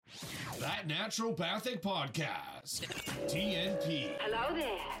That Naturopathic Podcast. TNP. Hello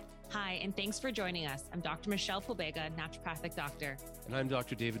there. Hi, and thanks for joining us. I'm Dr. Michelle Pobega, naturopathic doctor. And I'm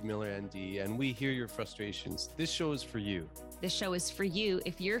Dr. David Miller, ND, and we hear your frustrations. This show is for you. This show is for you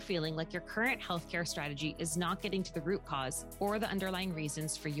if you're feeling like your current healthcare strategy is not getting to the root cause or the underlying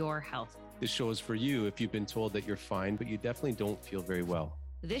reasons for your health. This show is for you if you've been told that you're fine, but you definitely don't feel very well.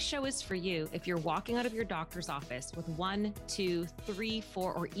 This show is for you if you're walking out of your doctor's office with 1, 2, 3,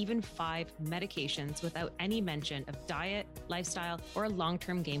 4, or even 5 medications without any mention of diet, lifestyle, or a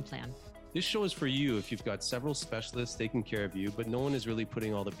long-term game plan. This show is for you if you've got several specialists taking care of you, but no one is really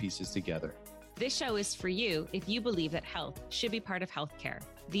putting all the pieces together. This show is for you if you believe that health should be part of healthcare.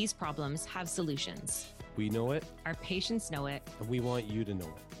 These problems have solutions. We know it. Our patients know it. And we want you to know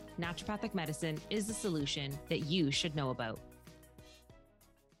it. Naturopathic medicine is the solution that you should know about.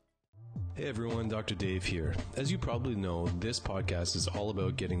 Hey everyone, Dr. Dave here. As you probably know, this podcast is all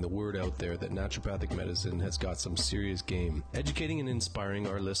about getting the word out there that naturopathic medicine has got some serious game. Educating and inspiring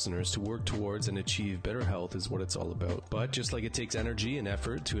our listeners to work towards and achieve better health is what it's all about. But just like it takes energy and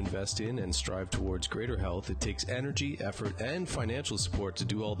effort to invest in and strive towards greater health, it takes energy, effort, and financial support to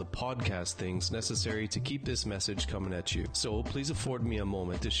do all the podcast things necessary to keep this message coming at you. So please afford me a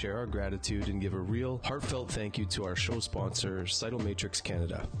moment to share our gratitude and give a real, heartfelt thank you to our show sponsor, Cytomatrix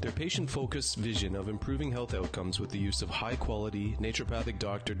Canada. Their patient-focused vision of improving health outcomes with the use of high-quality, naturopathic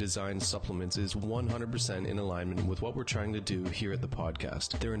doctor-designed supplements is 100% in alignment with what we're trying to do here at the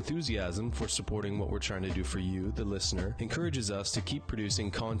podcast. Their enthusiasm for supporting what we're trying to do for you, the listener, encourages us to keep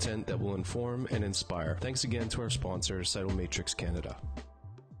producing content that will inform and inspire. Thanks again to our sponsor, Cytomatrix Canada.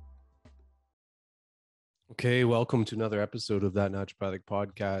 Okay, welcome to another episode of That Naturopathic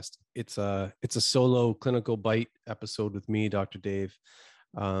Podcast. It's a solo clinical bite episode with me, Dr. Dave.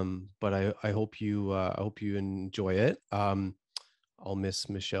 But I hope you enjoy it. I'll miss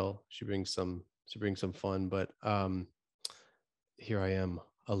Michelle. She brings some fun, but here I am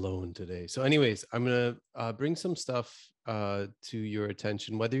alone today. So anyways, I'm gonna bring some stuff to your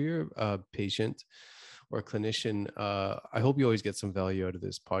attention, whether you're a patient or a clinician. I hope you always get some value out of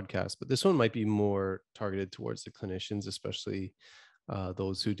this podcast, but this one might be more targeted towards the clinicians, especially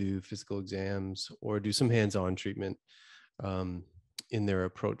those who do physical exams or do some hands-on treatment in their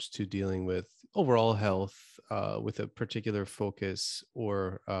approach to dealing with overall health with a particular focus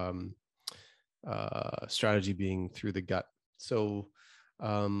or strategy being through the gut. So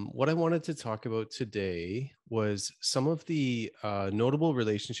what I wanted to talk about today was some of the notable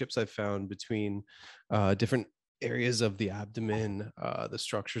relationships I found between different areas of the abdomen, the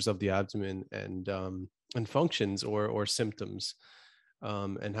structures of the abdomen, and functions or symptoms.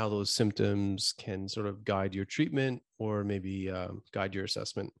 And how those symptoms can sort of guide your treatment or maybe guide your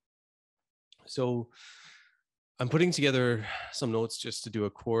assessment. So I'm putting together some notes just to do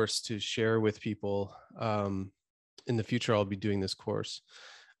a course to share with people. In the future, I'll be doing this course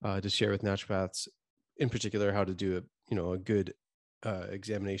to share with naturopaths, in particular, how to do a good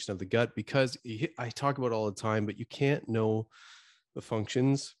examination of the gut, because I talk about it all the time, but you can't know the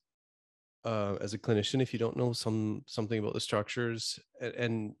functions as a clinician if you don't know something about the structures,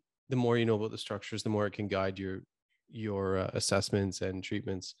 and the more you know about the structures, the more it can guide your assessments and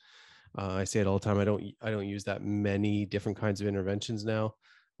treatments. I say it all the time. I don't use that many different kinds of interventions now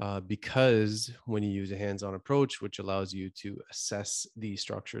because when you use a hands-on approach, which allows you to assess the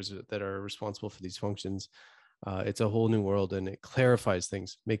structures that are responsible for these functions, it's a whole new world, and it clarifies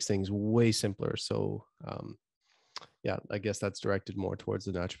things, makes things way simpler. So yeah, I guess that's directed more towards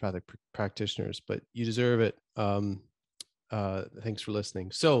the naturopathic practitioners, but you deserve it. Thanks for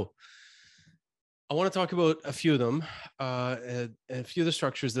listening. So I want to talk about a few of them, a few of the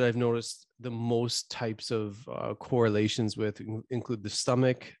structures that I've noticed the most types of correlations with include the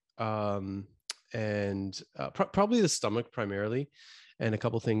stomach and probably the stomach primarily, and a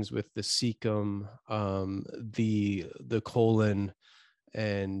couple things with the cecum, the colon,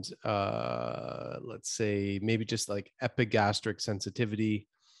 and let's say maybe just like epigastric sensitivity,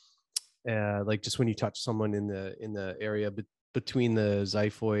 like just when you touch someone in the area between the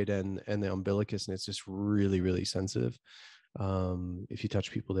xiphoid and the umbilicus, and it's just really, really sensitive. If you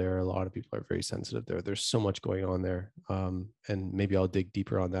touch people there, a lot of people are very sensitive there. There's so much going on there, and maybe I'll dig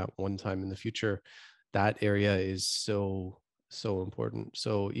deeper on that one time in the future. That area is so important.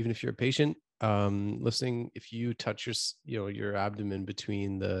 So even if you're a patient listening, if you touch your abdomen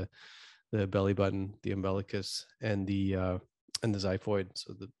between the belly button, the umbilicus, and the xiphoid,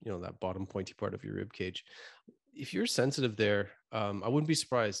 so that bottom pointy part of your rib cage, if you're sensitive there, I wouldn't be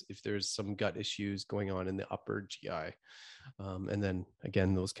surprised if there's some gut issues going on in the upper GI, and then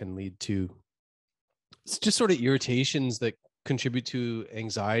again, those can lead to just sort of irritations that contribute to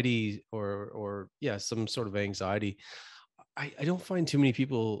anxiety or yeah, some sort of anxiety. I don't find too many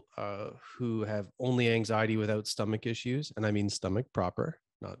people who have only anxiety without stomach issues, and I mean stomach proper,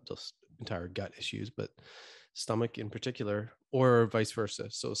 not just entire gut issues, but stomach in particular, or vice versa.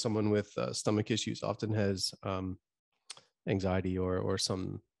 So someone with stomach issues often has anxiety or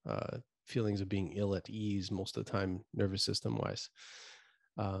some feelings of being ill at ease most of the time, nervous system wise,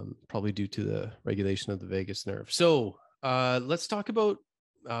 probably due to the regulation of the vagus nerve. So let's talk about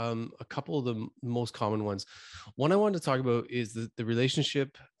a couple of the most common ones. One I want to talk about is the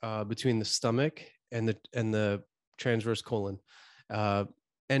relationship between the stomach and the transverse colon,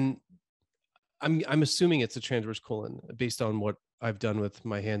 and I'm assuming it's a transverse colon based on what I've done with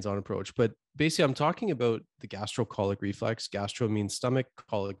my hands-on approach. But basically, I'm talking about the gastrocolic reflex. Gastro means stomach,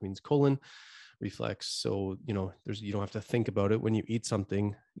 colic means colon, reflex. So, you know, you don't have to think about it. When you eat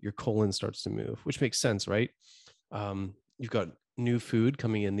something, your colon starts to move, which makes sense, right? You've got new food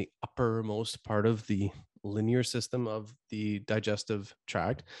coming in the uppermost part of the linear system of the digestive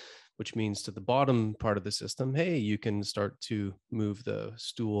tract, which means to the bottom part of the system, hey, you can start to move the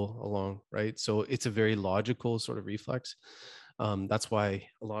stool along, right? So it's a very logical sort of reflex. That's why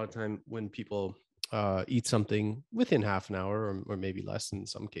a lot of time when people eat something within half an hour or maybe less in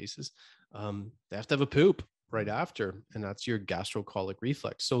some cases, they have to have a poop right after, and that's your gastrocolic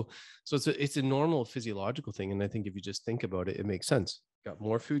reflex. So it's a normal physiological thing, and I think if you just think about it, it makes sense. Got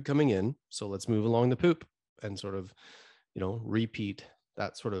more food coming in, so let's move along the poop and sort of, you know, repeat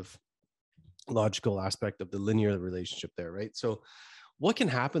that sort of logical aspect of the linear relationship there, right? So what can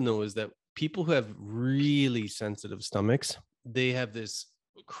happen though is that people who have really sensitive stomachs, they have this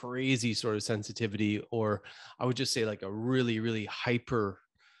crazy sort of sensitivity, or I would just say like a really, really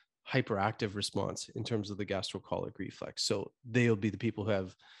hyperactive response in terms of the gastrocolic reflex. So they'll be the people who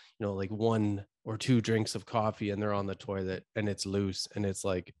have, you know, like 1 or 2 drinks of coffee and they're on the toilet and it's loose and it's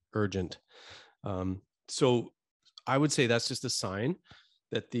like urgent. So I would say that's just a sign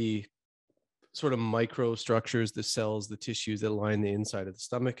that the sort of microstructures, the cells, the tissues that line the inside of the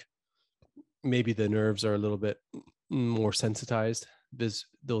stomach, maybe the nerves are a little bit more sensitized.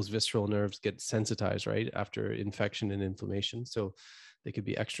 Those visceral nerves get sensitized right after infection and inflammation, so they could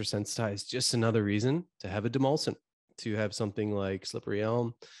be extra sensitized. Just another reason to have a demulcent, to have something like slippery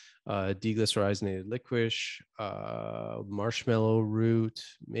elm, deglycerinated licorice, marshmallow root,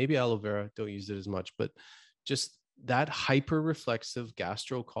 maybe aloe vera. Don't use it as much, but just that hyperreflexive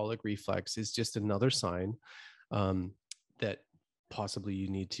gastrocolic reflex is just another sign that possibly you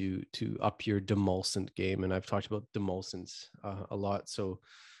need to up your demulcent game. And I've talked about demulcents a lot, so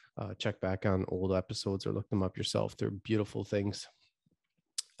check back on old episodes or look them up yourself. They're beautiful things.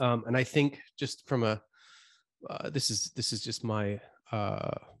 And I think just from a this is just my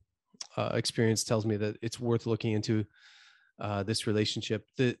experience tells me that it's worth looking into this relationship.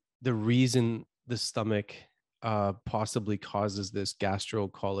 The reason the stomach possibly causes this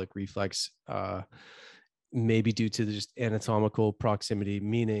gastrocolic reflex maybe due to just anatomical proximity,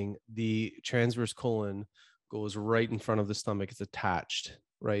 meaning the transverse colon goes right in front of the stomach. It's attached,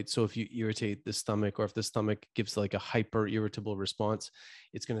 right? So if you irritate the stomach, or if the stomach gives like a hyper irritable response,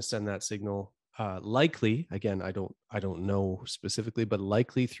 it's going to send that signal, likely, again, I don't know specifically, but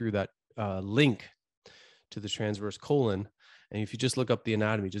likely through that link to the transverse colon. And if you just look up the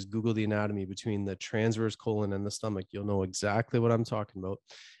anatomy, just Google the anatomy between the transverse colon and the stomach, you'll know exactly what I'm talking about.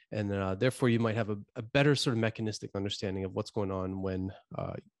 And therefore, you might have a better sort of mechanistic understanding of what's going on when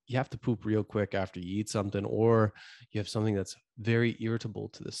you have to poop real quick after you eat something, or you have something that's very irritable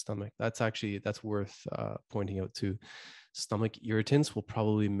to the stomach. That's worth pointing out too. Stomach irritants will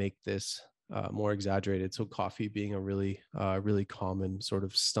probably make this more exaggerated. So coffee being a really common sort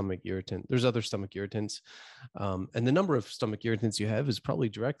of stomach irritant. There's other stomach irritants, and the number of stomach irritants you have is probably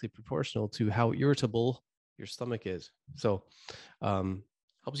directly proportional to how irritable your stomach is. So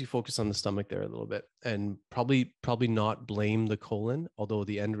helps you focus on the stomach there a little bit, and probably not blame the colon, although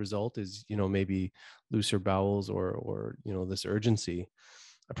the end result is, you know, maybe looser bowels or you know, this urgency.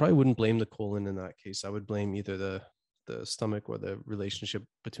 I probably wouldn't blame the colon in that case. I would blame either the stomach or the relationship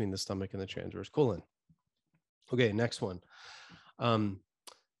between the stomach and the transverse colon. Okay, next one.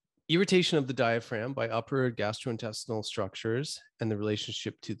 Irritation of the diaphragm by upper gastrointestinal structures and the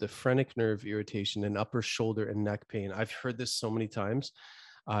relationship to the phrenic nerve irritation and upper shoulder and neck pain. I've heard this so many times.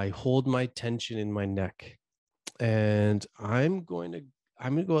 I hold my tension in my neck, and I'm going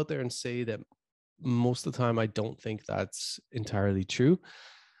to go out there and say that most of the time I don't think that's entirely true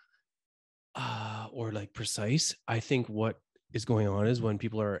or like precise. I think what is going on is when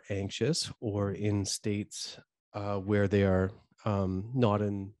people are anxious or in states where they are not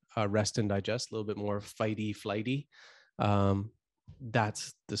in rest and digest, a little bit more fighty, flighty,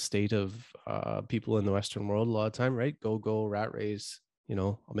 That's the state of people in the Western world a lot of time, right? Go rat race.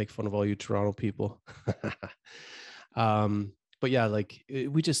 I'll make fun of all you Toronto people. But yeah, like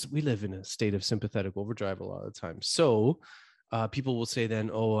we live in a state of sympathetic overdrive a lot of the time. So people will say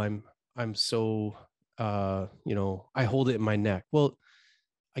then, oh, I'm so I hold it in my neck. Well,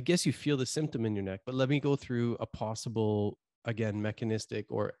 I guess you feel the symptom in your neck, but let me go through a possible, again, mechanistic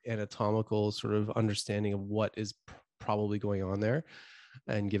or anatomical sort of understanding of what is probably going on there,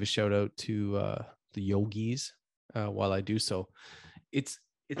 and give a shout out to the yogis while I do so. It's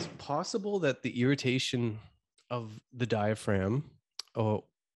possible that the irritation of the diaphragm,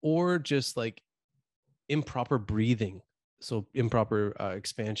 or just like improper breathing, so improper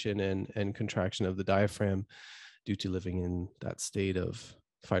expansion and contraction of the diaphragm due to living in that state of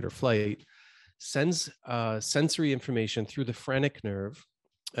fight or flight, sends sensory information through the phrenic nerve.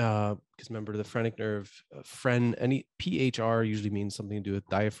 Because remember, the phrenic nerve, any PHR usually means something to do with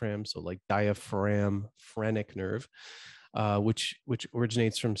diaphragm. So like diaphragm, phrenic nerve, which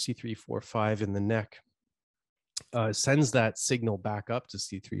originates from C345 in the neck, sends that signal back up to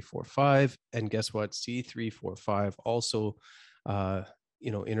C345. And guess what? C345 also,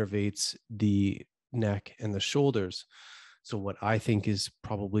 innervates the neck and the shoulders. So what I think is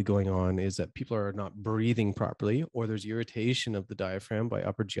probably going on is that people are not breathing properly, or there's irritation of the diaphragm by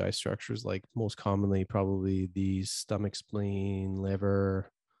upper GI structures, like most commonly probably the stomach, spleen, liver,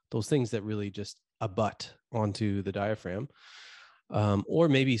 those things that really just abut onto the diaphragm. Or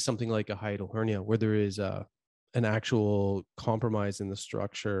maybe something like a hiatal hernia, where there is an actual compromise in the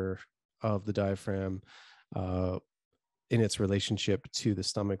structure of the diaphragm in its relationship to the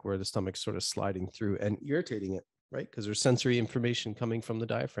stomach, where the stomach's sort of sliding through and irritating it, right? Because there's sensory information coming from the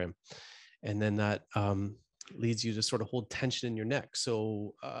diaphragm. And then that leads you to sort of hold tension in your neck.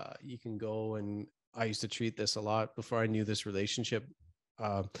 So you can go, and I used to treat this a lot before I knew this relationship.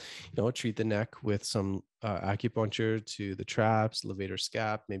 Treat the neck with some acupuncture to the traps, levator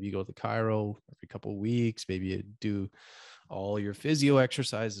scap. Maybe you go to the chiro every couple of weeks. Maybe you do all your physio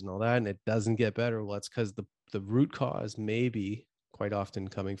exercises and all that, and it doesn't get better. Well, that's because the root cause may be quite often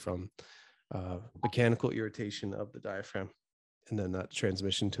coming from mechanical irritation of the diaphragm, and then that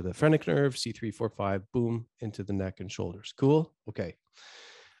transmission to the phrenic nerve, C345, boom, into the neck and shoulders. Cool. Okay.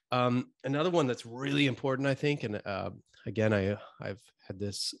 Another one that's really important, I think, and again, I've had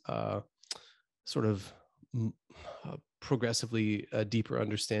this sort of progressively deeper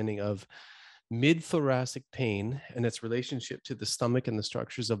understanding of mid-thoracic pain and its relationship to the stomach and the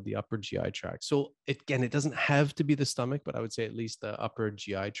structures of the upper GI tract. So it doesn't have to be the stomach, but I would say at least the upper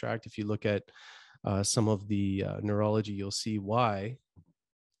GI tract. If you look at some of the neurology, you'll see why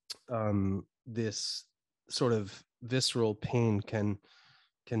this sort of visceral pain can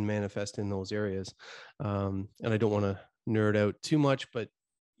manifest in those areas. And I don't want to nerd out too much, but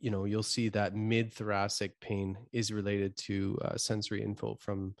you'll see that mid-thoracic pain is related to sensory info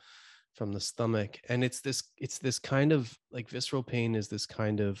from the stomach. And it's this kind of like visceral pain is this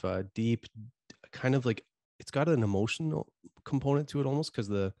kind of deep, kind of like, it's got an emotional component to it almost, because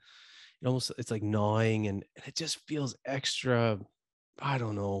it's like gnawing, and it just feels extra, I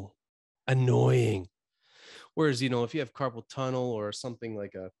don't know, annoying. Whereas, if you have carpal tunnel or something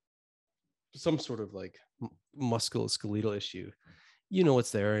like some sort of like musculoskeletal issue,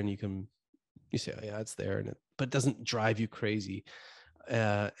 it's there, and you say, oh yeah, it's there, but it doesn't drive you crazy.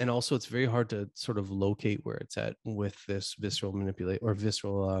 And also it's very hard to sort of locate where it's at with this visceral manipulate or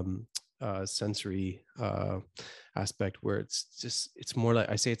visceral sensory aspect, where it's more like,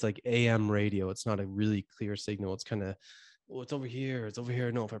 I say, it's like AM radio. It's not a really clear signal. It's kind of, oh, it's over here. It's over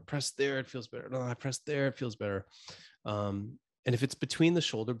here. No, if I press there, it feels better. No, I press there, it feels better. And if it's between the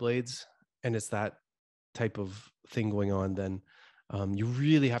shoulder blades and it's that type of thing going on, then you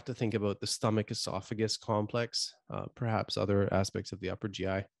really have to think about the stomach esophagus complex, perhaps other aspects of the upper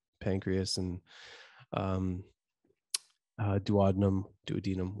GI, pancreas, and duodenum,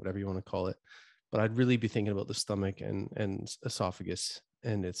 whatever you want to call it. But I'd really be thinking about the stomach and esophagus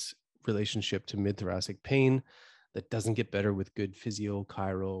and its relationship to mid-thoracic pain that doesn't get better with good physio,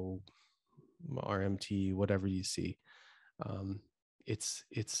 chiro, RMT, whatever you see.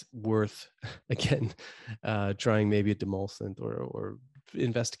 It's worth, again, trying maybe a demulcent or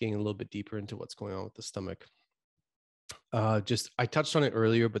investigating a little bit deeper into what's going on with the stomach. I touched on it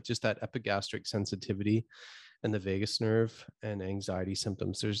earlier, but just that epigastric sensitivity and the vagus nerve and anxiety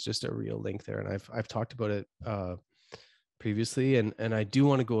symptoms, there's just a real link there. And I've talked about it previously, and I do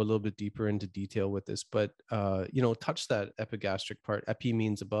want to go a little bit deeper into detail with this, but touch that epigastric part. Epi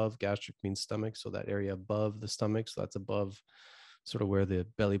means above, gastric means stomach, so that area above the stomach, so that's above sort of where the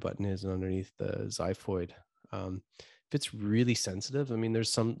belly button is and underneath the xiphoid. if it's really sensitive, I mean,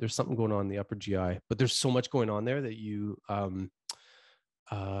 there's something going on in the upper GI, but there's so much going on there that you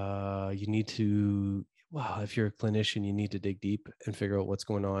need to, wow, if you're a clinician, you need to dig deep and figure out what's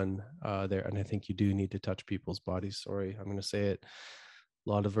going on there. And I think you do need to touch people's bodies. Sorry, I'm going to say it. A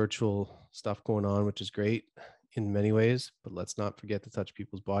lot of virtual stuff going on, which is great in many ways, but let's not forget to touch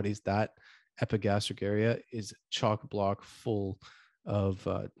people's bodies. That epigastric area is chock block full of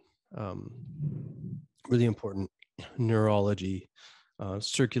really important neurology,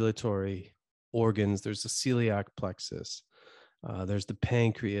 circulatory organs. There's the celiac plexus. There's the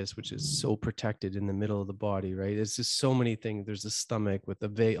pancreas, which is so protected in the middle of the body, right? It's just so many things. There's the stomach with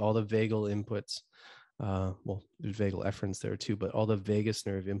all the vagal inputs. Well, there's vagal efferents there too, but all the vagus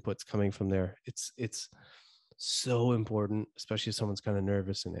nerve inputs coming from there. It's so important, especially if someone's kind of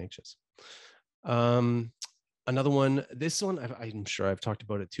nervous and anxious. Another one, this one, I'm sure I've talked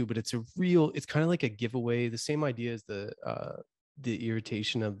about it too, but it's kind of like a giveaway. The same idea as the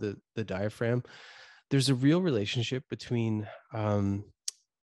irritation of the diaphragm. There's a real relationship between the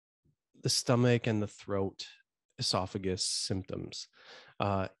stomach and the throat, esophagus symptoms.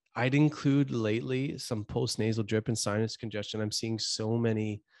 I'd include lately some postnasal drip and sinus congestion. I'm seeing so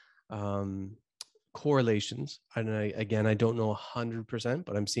many correlations. And I don't know 100%,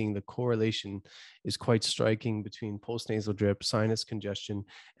 but I'm seeing the correlation is quite striking between postnasal drip, sinus congestion,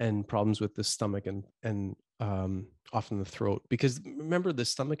 and problems with the stomach and often the throat. Because remember, the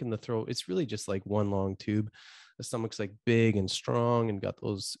stomach and the throat, it's really just like one long tube. The stomach's like big and strong and got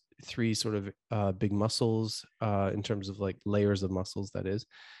those three sort of big muscles in terms of like layers of muscles, that is.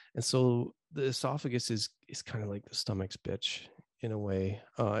 And so the esophagus is kind of like the stomach's bitch in a way.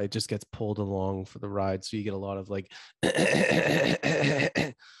 It just gets pulled along for the ride. So you get a lot of like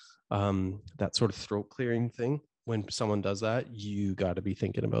that sort of throat clearing thing. When someone does that, you got to be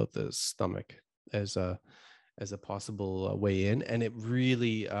thinking about the stomach as a possible way in. And it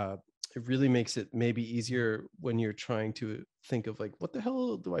really makes it maybe easier when you're trying to think of like, what the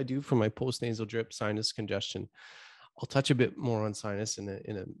hell do I do for my postnasal drip sinus congestion? I'll touch a bit more on sinus in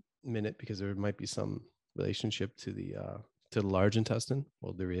a minute, because there might be some relationship to the large intestine.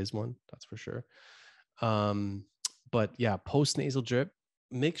 Well, there is one, that's for sure. But yeah, postnasal drip,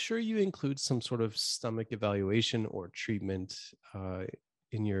 make sure you include some sort of stomach evaluation or treatment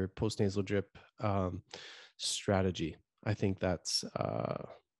in your postnasal drip strategy. I think that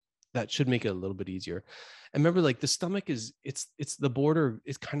should make it a little bit easier. And remember, like the stomach it's the border.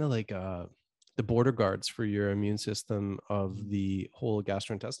 It's kind of like the border guards for your immune system of the whole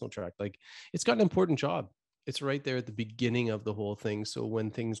gastrointestinal tract. Like it's got an important job. It's right there at the beginning of the whole thing. So when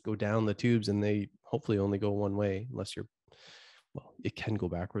things go down the tubes, and they hopefully only go one way, unless it can go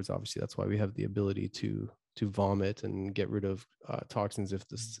backwards. Obviously, that's why we have the ability to vomit and get rid of toxins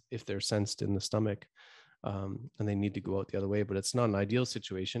if they're sensed in the stomach, and they need to go out the other way. But it's not an ideal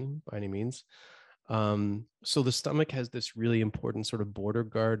situation by any means. So the stomach has this really important sort of border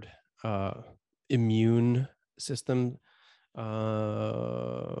guard immune system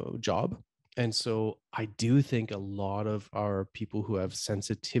job. And so I do think a lot of our people who have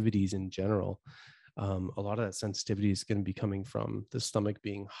sensitivities in general, a lot of that sensitivity is going to be coming from the stomach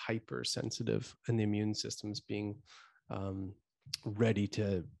being hypersensitive and the immune systems being ready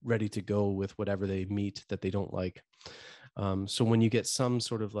to go with whatever they meet that they don't like. So when you get some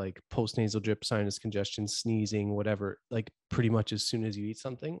sort of like postnasal drip, sinus congestion, sneezing, whatever, like pretty much as soon as you eat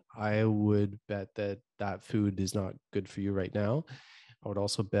something, I would bet that food is not good for you right now. I would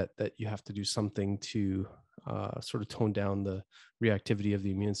also bet that you have to do something to sort of tone down the reactivity of the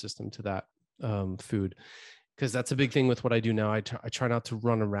immune system to that food, because that's a big thing with what I do now. I try not to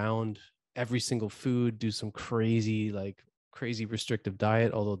run around every single food, do some crazy restrictive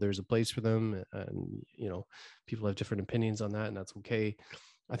diet, although there's a place for them, and people have different opinions on that, and that's okay.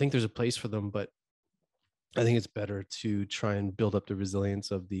 I think there's a place for them, but I think it's better to try and build up the resilience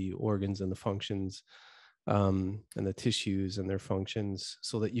of the organs and the functions and the tissues and their functions,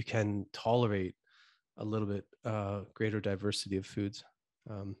 so that you can tolerate a little bit greater diversity of foods.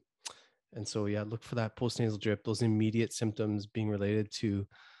 And so, yeah, look for that postnasal drip, those immediate symptoms being related to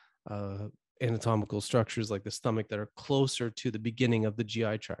anatomical structures like the stomach that are closer to the beginning of the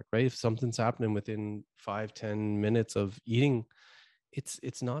GI tract, right? If something's happening within 5-10 minutes of eating,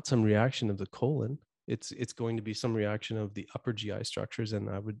 it's not some reaction of the colon. It's going to be some reaction of the upper GI structures, and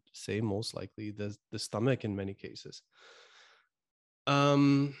I would say most likely the stomach in many cases.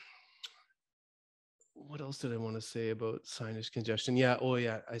 What else did I want to say about sinus congestion? Yeah. Oh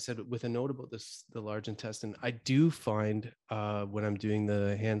yeah. I said with a note about the large intestine, I do find when I'm doing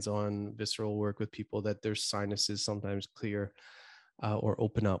the hands-on visceral work with people that their sinuses sometimes clear or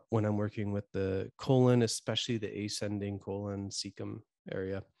open up when I'm working with the colon, especially the ascending colon cecum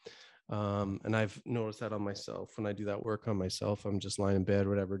area. And I've noticed that on myself when I do that work on myself. I'm just lying in bed,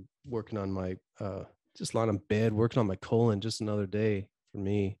 whatever, working on my, just lying in bed, working on my colon. Just another day for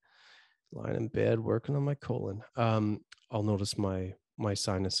me, lying in bed, working on my colon. I'll notice my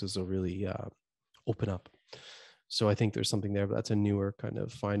sinuses will really open up. So I think there's something there, but that's a newer kind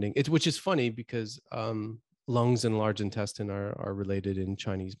of finding. Which is funny because lungs and large intestine are related in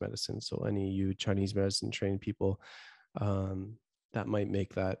Chinese medicine. So any you Chinese medicine trained people, that might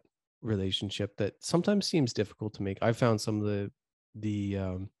make that relationship that sometimes seems difficult to make. I found some of the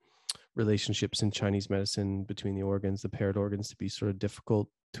relationships in Chinese medicine between the organs, the paired organs, to be sort of difficult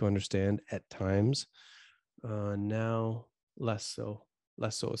to understand at times. Now less so,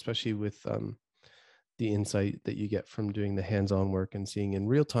 especially with the insight that you get from doing the hands-on work and seeing in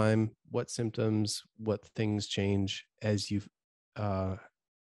real time what symptoms, what things change as you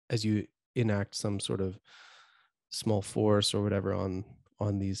enact some sort of small force or whatever on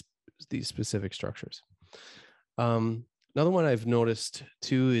these specific structures. Another one I've noticed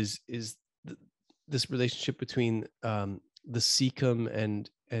too is this relationship between the cecum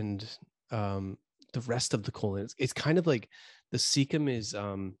and the rest of the colon. It's kind of like the cecum is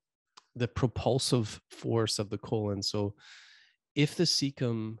the propulsive force of the colon. So if the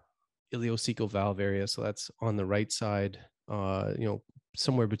cecum ileocecal valve area, so that's on the right side,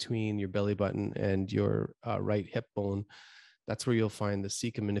 somewhere between your belly button and your right hip bone, that's where you'll find the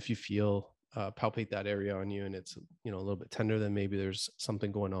cecum. And if you feel palpate that area on you and it's a little bit tender, then maybe there's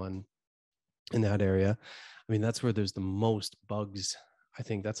something going on in that area. I mean, that's where there's the most bugs. I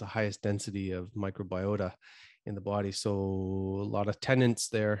think that's the highest density of microbiota in the body. So a lot of tenants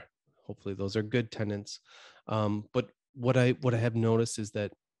there. Hopefully those are good tenants. But what I have noticed is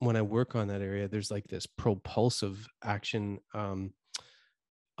that when I work on that area, there's like this propulsive action from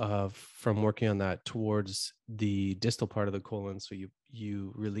working on that towards the distal part of the colon. So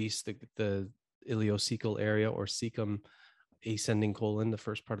you release the ileocecal area or cecum ascending colon, the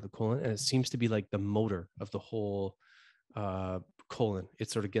first part of the colon, and it seems to be like the motor of the whole colon. It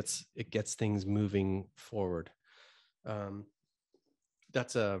sort of gets things moving forward.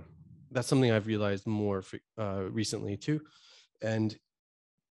 That's something I've realized more recently too. And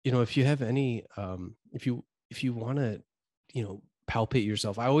if you have any if you want to palpate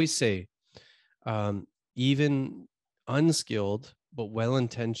yourself, I always say even unskilled but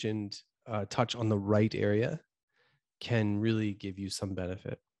well-intentioned touch on the right area can really give you some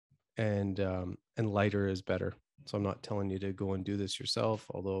benefit, and lighter is better. So I'm not telling you to go and do this yourself,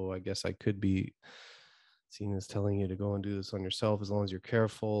 although I guess I could be seen as telling you to go and do this on yourself as long as you're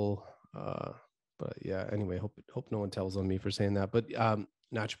careful. But yeah, anyway, hope no one tells on me for saying that. But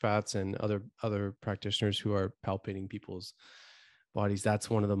naturopaths and other practitioners who are palpating people's bodies, that's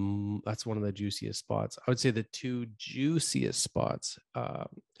one of the juiciest spots. I would say the two juiciest spots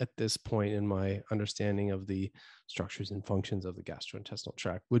at this point in my understanding of the structures and functions of the gastrointestinal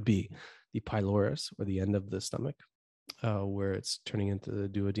tract would be the pylorus, or the end of the stomach, where it's turning into the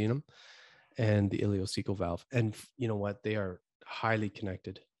duodenum, and the ileocecal valve. And you know what? They are highly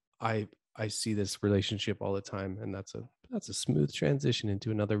connected. I see this relationship all the time, and that's a smooth transition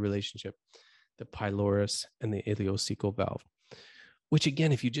into another relationship, the pylorus and the ileocecal valve. Which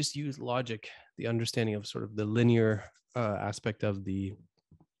again, if you just use logic, the understanding of sort of the linear aspect of the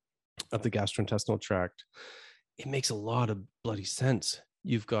gastrointestinal tract, it makes a lot of bloody sense.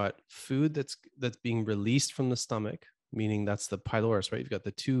 You've got food that's being released from the stomach, meaning that's the pylorus, right? You've got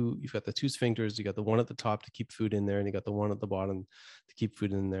the two sphincters. You got the one at the top to keep food in there, and you got the one at the bottom to keep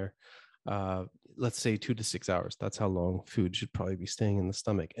food in there. Let's say 2 to 6 hours. That's how long food should probably be staying in the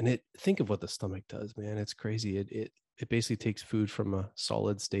stomach. And think of what the stomach does, man. It's crazy. It basically takes food from a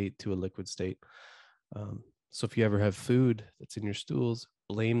solid state to a liquid state. So if you ever have food that's in your stools,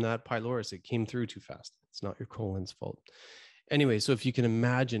 blame that pylorus. It came through too fast. It's not your colon's fault. Anyway, so if you can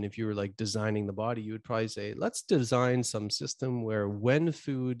imagine, if you were like designing the body, you would probably say, let's design some system where when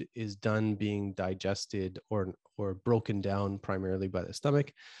food is done being digested or broken down primarily by the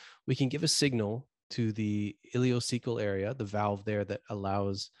stomach, we can give a signal to the ileocecal area, the valve there that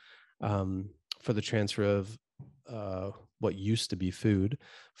allows for the transfer of what used to be food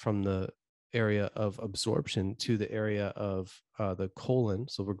from the area of absorption to the area of the colon.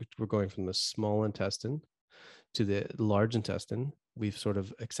 So we're going from the small intestine to the large intestine. We've sort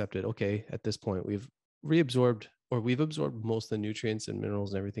of accepted, okay, at this point we've absorbed most of the nutrients and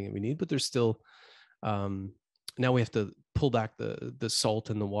minerals and everything that we need, but there's still now we have to pull back the salt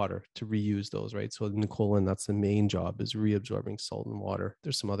and the water to reuse those, right? So in the colon, that's the main job, is reabsorbing salt and water.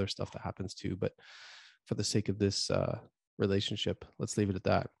 There's some other stuff that happens too, but for the sake of this relationship. Let's leave it at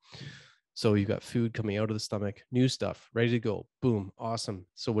that. So you've got food coming out of the stomach, new stuff, ready to go. Boom, awesome.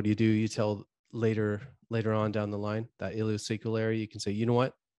 So what do? You tell later on down the line, that ileocecal area, you can say, you know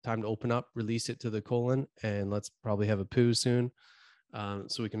what, time to open up, release it to the colon, and let's probably have a poo soon,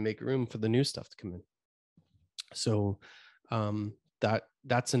 so we can make room for the new stuff to come in. So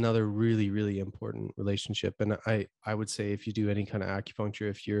that's another really, really important relationship. And I would say, if you do any kind of acupuncture,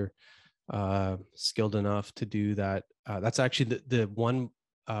 if you're skilled enough to do that, that's actually the one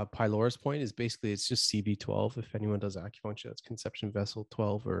pylorus point is basically, it's just CV12. If anyone does acupuncture, that's conception vessel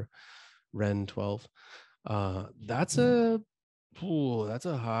 12 or Ren 12. That's a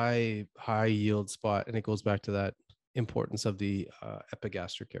high yield spot, and it goes back to that importance of the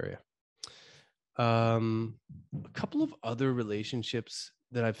epigastric area. A couple of other relationships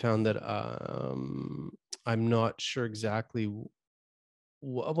that I found that I'm not sure exactly.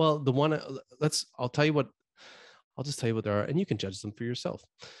 Well, the one, I'll just tell you what there are, and you can judge them for yourself.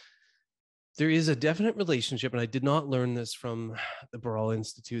 There is a definite relationship, and I did not learn this from the Baral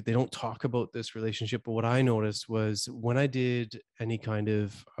Institute. They don't talk about this relationship, but what I noticed was, when I did any kind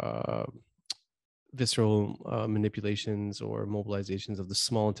of visceral manipulations or mobilizations of the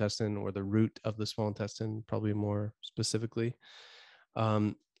small intestine, or the root of the small intestine, probably more specifically,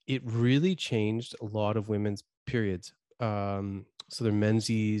 it really changed a lot of women's periods. So their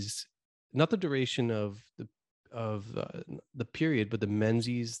menses, not the duration of the period, but the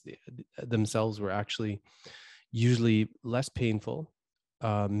menses themselves were actually usually less painful,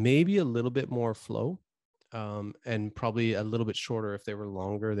 maybe a little bit more flow, and probably a little bit shorter. If they were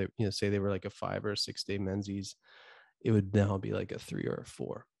longer, they, say they were like a 5 or 6 day menses, it would now be like a 3 or a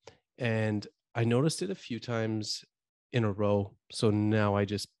 4. And I noticed it a few times in a row. So now I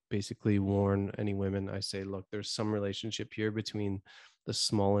just basically warn any women. I say, look, there's some relationship here between the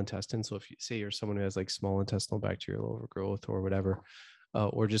small intestine. So if you say you're someone who has like small intestinal bacterial overgrowth or whatever,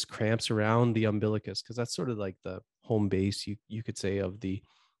 or just cramps around the umbilicus, because that's sort of like the home base, you could say, of the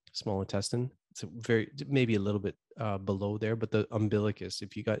small intestine. It's maybe a little bit below there, but the umbilicus,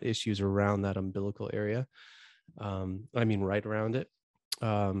 if you got issues around that umbilical area, right around it,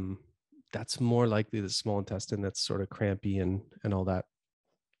 that's more likely the small intestine that's sort of crampy and all that.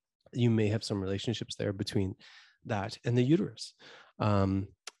 You may have some relationships there between that and the uterus, and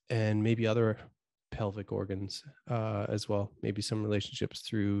maybe other pelvic organs as well. Maybe some relationships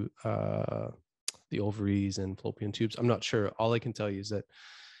through the ovaries and fallopian tubes. I'm not sure. All I can tell you is that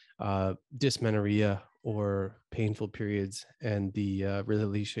dysmenorrhea, or painful periods, and the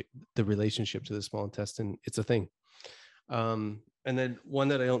relationship to the small intestine, it's a thing. And then one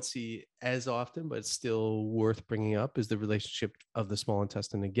that I don't see as often, but it's still worth bringing up, is the relationship of the small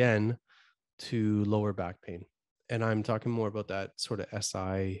intestine, again, to lower back pain. And I'm talking more about that sort of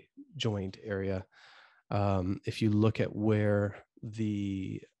SI joint area. If you look at where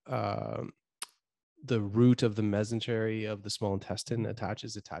the root of the mesentery of the small intestine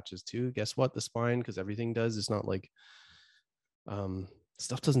attaches to, guess what? The spine, because everything does. It's not like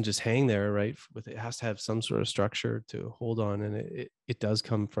stuff doesn't just hang there, right? It has to have some sort of structure to hold on, and it does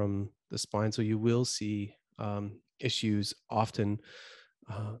come from the spine. So you will see issues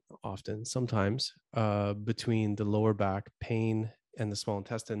sometimes between the lower back pain and the small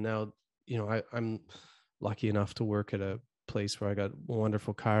intestine. Now, I'm lucky enough to work at a place where I got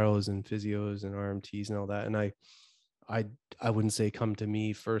wonderful chiros and physios and RMTs and all that. And I wouldn't say come to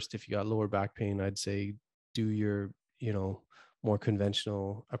me first if you got lower back pain. I'd say do your, more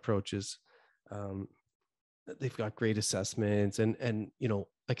conventional approaches. They've got great assessments, and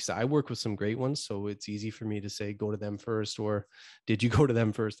like I said, I work with some great ones, so it's easy for me to say go to them first, or did you go to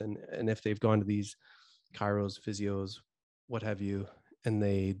them first? And if they've gone to these chiros, physios, what have you, and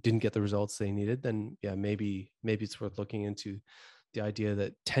they didn't get the results they needed, then yeah, maybe it's worth looking into the idea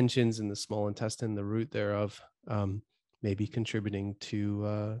that tensions in the small intestine, the root thereof, may be contributing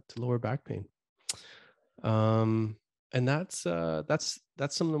to lower back pain. And that's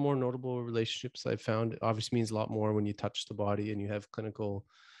some of the more notable relationships I've found. It obviously means a lot more when you touch the body and you have clinical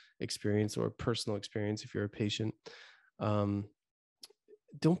experience or personal experience. If you're a patient, don't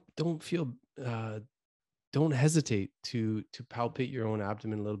hesitate to palpate your own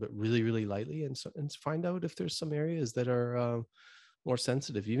abdomen a little bit, really, really lightly, and find out if there's some areas that are more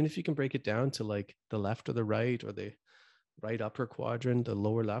sensitive. Even if you can break it down to like the left or the right, or the right upper quadrant, the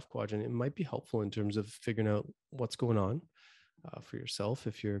lower left quadrant, it might be helpful in terms of figuring out what's going on for yourself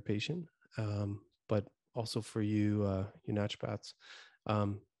if you're a patient, but also for you naturopaths.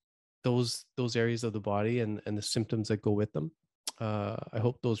 Those areas of the body and the symptoms that go with them. I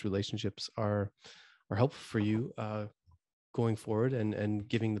hope those relationships are helpful for you going forward and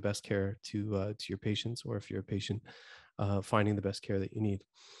giving the best care to your patients, or if you're a patient, finding the best care that you need.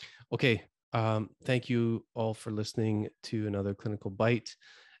 Okay. Thank you all for listening to another Clinical Bite.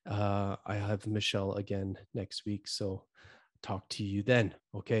 I have Michelle again next week, so talk to you then.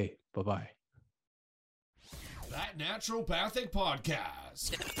 Okay, bye-bye. That Naturopathic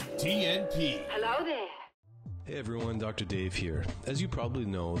Podcast. TNP. Hello there. Hey everyone, Dr. Dave here. As you probably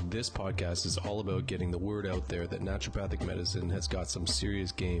know, this podcast is all about getting the word out there that naturopathic medicine has got some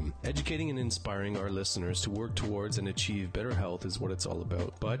serious game. Educating and inspiring our listeners to work towards and achieve better health is what it's all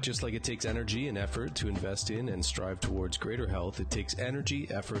about. But just like it takes energy and effort to invest in and strive towards greater health, it takes energy,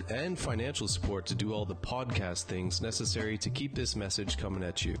 effort, and financial support to do all the podcast things necessary to keep this message coming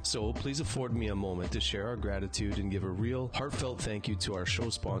at you. So please afford me a moment to share our gratitude and give a real, heartfelt thank you to our show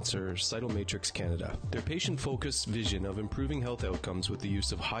sponsor, Cytomatrix Canada. Their patient-focused vision of improving health outcomes with the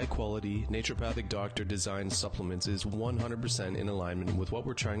use of high-quality, naturopathic doctor-designed supplements is 100% in alignment with what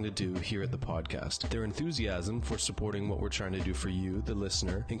we're trying to do here at the podcast. Their enthusiasm for supporting what we're trying to do for you, the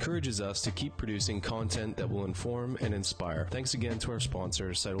listener, encourages us to keep producing content that will inform and inspire. Thanks again to our sponsor,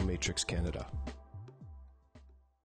 Cytomatrix Canada.